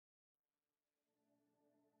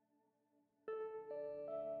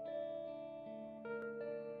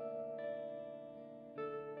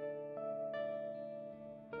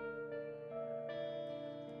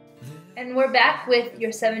And we're back with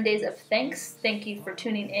your 7 days of thanks. Thank you for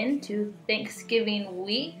tuning in to Thanksgiving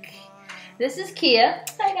week. This is Kiah.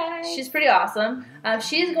 Hi guys. She's pretty awesome.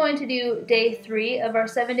 She's going to do day 3 of our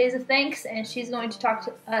 7 days of thanks, and she's going to talk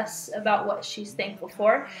to us about what she's thankful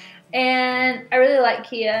for. And I really like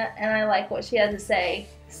Kiah, and I like what she has to say,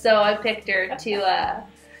 so I picked her to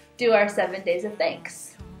do our 7 days of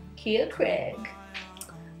thanks. Kiah Craig.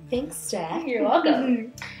 Thanks, Steph. You're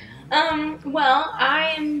welcome. Well,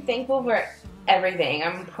 I am thankful for everything.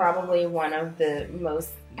 I'm probably one of the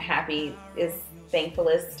most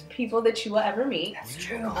thankfulest people that you will ever meet. That's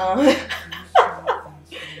true.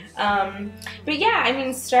 But yeah, I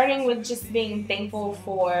mean, starting with just being thankful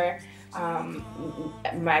for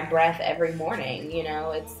my breath every morning. You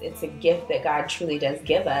know, it's a gift that God truly does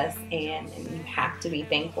give us, and you have to be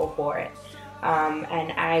thankful for it.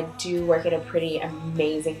 And I do work at a pretty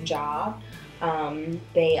amazing job.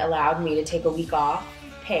 They allowed me to take a week off,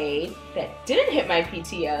 paid, that didn't hit my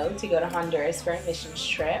PTO, to go to Honduras for a missions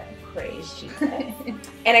trip. Praise Jesus.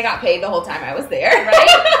 And I got paid the whole time I was there.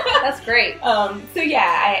 Right? That's great. So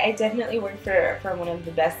yeah, I definitely work for one of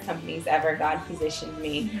the best companies ever. God positioned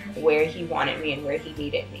me where He wanted me and where He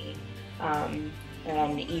needed me.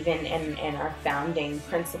 And even in our founding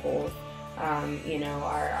principles, you know,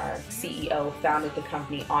 our CEO founded the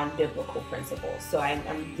company on biblical principles. So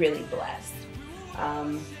I'm really blessed.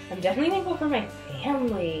 I'm definitely thankful for my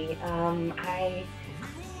family.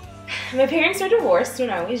 My parents were divorced when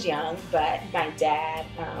I was young, but my dad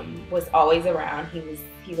was always around.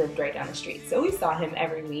 He lived right down the street, so we saw him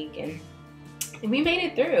every week, and we made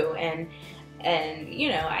it through. And you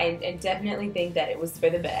know, I definitely think that it was for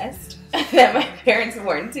the best that my parents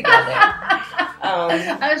weren't together.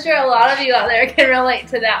 I'm sure a lot of you out there can relate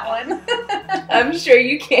to that one. I'm sure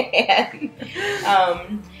you can.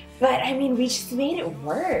 But I mean, we just made it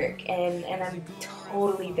work, and I'm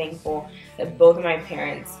totally thankful that both of my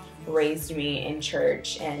parents raised me in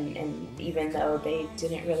church, and even though they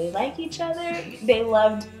didn't really like each other, they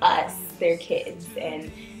loved us, their kids,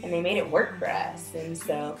 and they made it work for us. And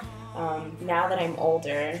so now that I'm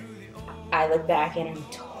older, I look back and I'm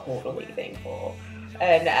totally thankful.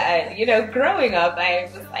 And you know, growing up,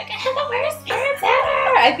 I was like, I had the worst parents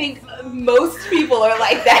ever. I think most people are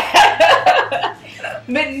like that.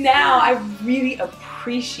 But now I really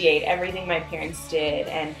appreciate everything my parents did,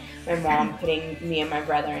 and my mom putting me and my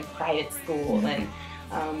brother in private school, and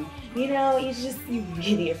you know, you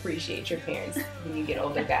really appreciate your parents when you get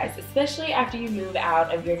older, guys, especially after you move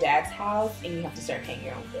out of your dad's house and you have to start paying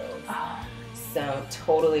your own bills. So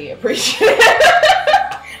totally appreciate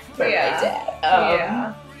it for my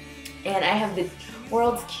dad. And I have the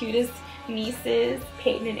world's cutest nieces,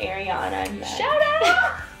 Peyton and Ariana. Shout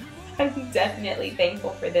out! I'm definitely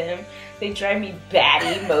thankful for them. They drive me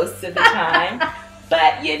batty most of the time.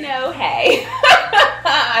 But, you know, hey,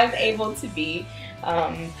 I'm able to be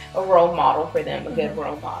a role model for them, a good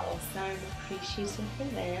role model. So I'm appreciative for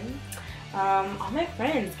them. All my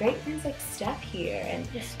friends, great friends like Steph here,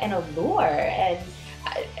 and Allure. And,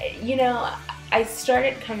 you know, I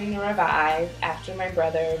started coming to Revive after my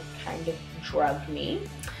brother kind of drugged me.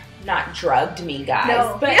 Not drugged me, guys,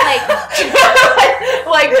 no. But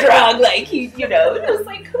like drug, like he, you know, it was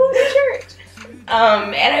like, come to church.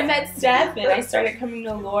 And I met Steph, and I started coming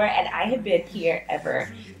to Allure, and I have been here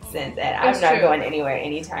ever since. And I'm not going anywhere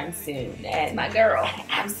anytime soon. And my girl, I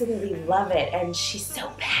absolutely love it. And she's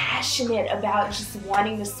so passionate about just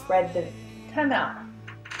wanting to spread the. Time out.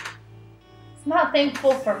 It's not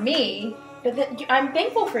thankful for me, but I'm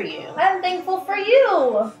thankful for you. I'm thankful for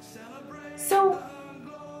you. So.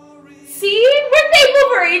 See, we're thankful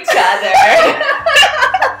for each other.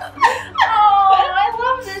 Oh, I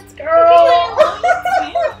love this girl.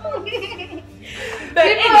 But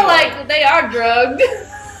people are like, they are drugged.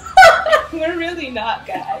 We're really not,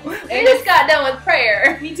 guys. We just got done with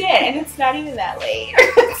prayer. We did, and it's not even that late.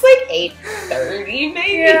 It's like 8:30,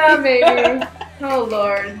 maybe. Yeah, maybe. Oh,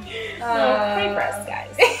 Lord. Pray for us,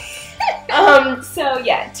 guys. So,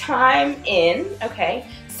 yeah, time in. Okay.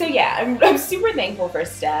 So yeah, I'm super thankful for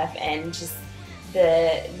Steph, and just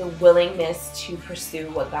the willingness to pursue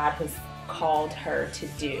what God has called her to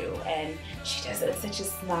do. And she does it with such a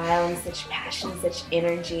smile and such passion, such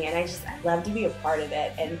energy, and I love to be a part of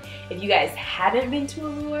it. And if you guys haven't been to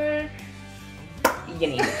Allure, you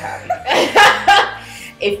need to come.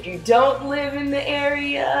 If you don't live in the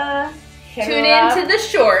area, tune into the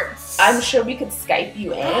shorts. I'm sure we could Skype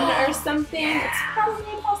you in or something. Yeah. It's probably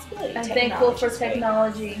a possibility. I'm thankful for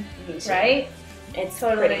technology, right? It's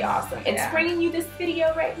pretty awesome. It's bringing you this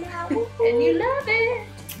video right now. And you love it.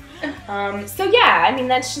 So yeah, I mean,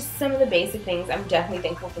 that's just some of the basic things. I'm definitely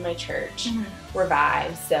thankful for my church,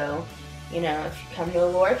 Revive. So you know, if you come to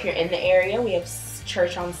Allure, if you're in the area, we have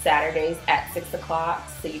church on Saturdays at 6 o'clock,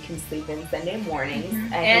 so you can sleep in Sunday mornings.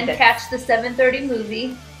 And catch the 7:30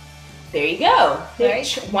 movie. There you go. Right.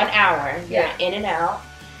 1 hour. Yeah. In and out.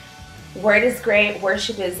 Word is great.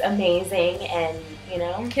 Worship is amazing. And, you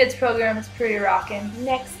know. Kids program is pretty rocking.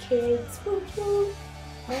 Next kids. Woo, woo.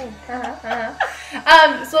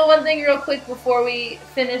 So one thing real quick before we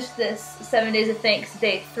finish this 7 Days of Thanks,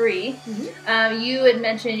 day 3, you had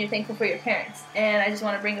mentioned you're thankful for your parents. And I just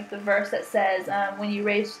want to bring up the verse that says, when you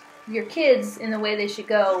raise your kids in the way they should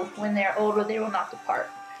go, when they're older, they will not depart.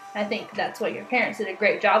 I think that's what your parents did a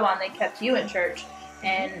great job on. They kept you in church,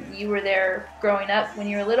 and you were there growing up when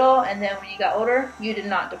you were little, and then when you got older, you did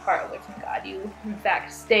not depart away from God. You, in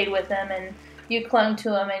fact, stayed with Him, and you clung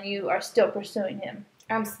to Him, and you are still pursuing Him.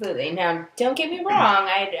 Absolutely. Now, don't get me wrong.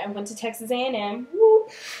 I went to Texas A&M. Woo.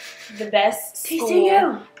 The best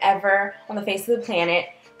school ever on the face of the planet.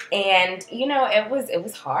 And, you know, it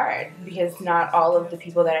was hard because not all of the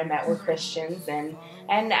people that I met were Christians. And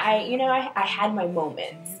I, you know, I had my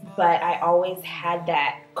moments, but I always had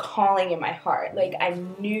that calling in my heart. Like, I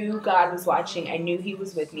knew God was watching. I knew He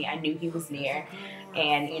was with me. I knew He was near.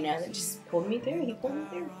 And, you know, it just pulled me through. He pulled me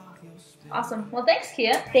through. Awesome. Well, thanks,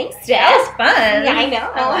 Kiah. Thanks, Dad. That was fun. Yeah, I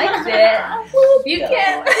know. I liked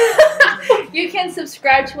it. You can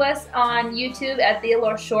subscribe to us on YouTube at The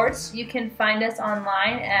Allure Shorts. You can find us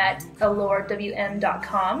online at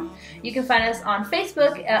allurewm.com. You can find us on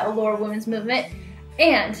Facebook at Allure Women's Movement.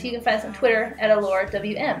 And you can find us on Twitter at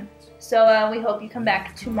AllureWM. So we hope you come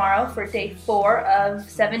back tomorrow for day 4 of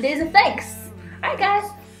 7 Days of Thanks. All right, guys.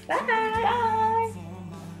 Bye. Bye.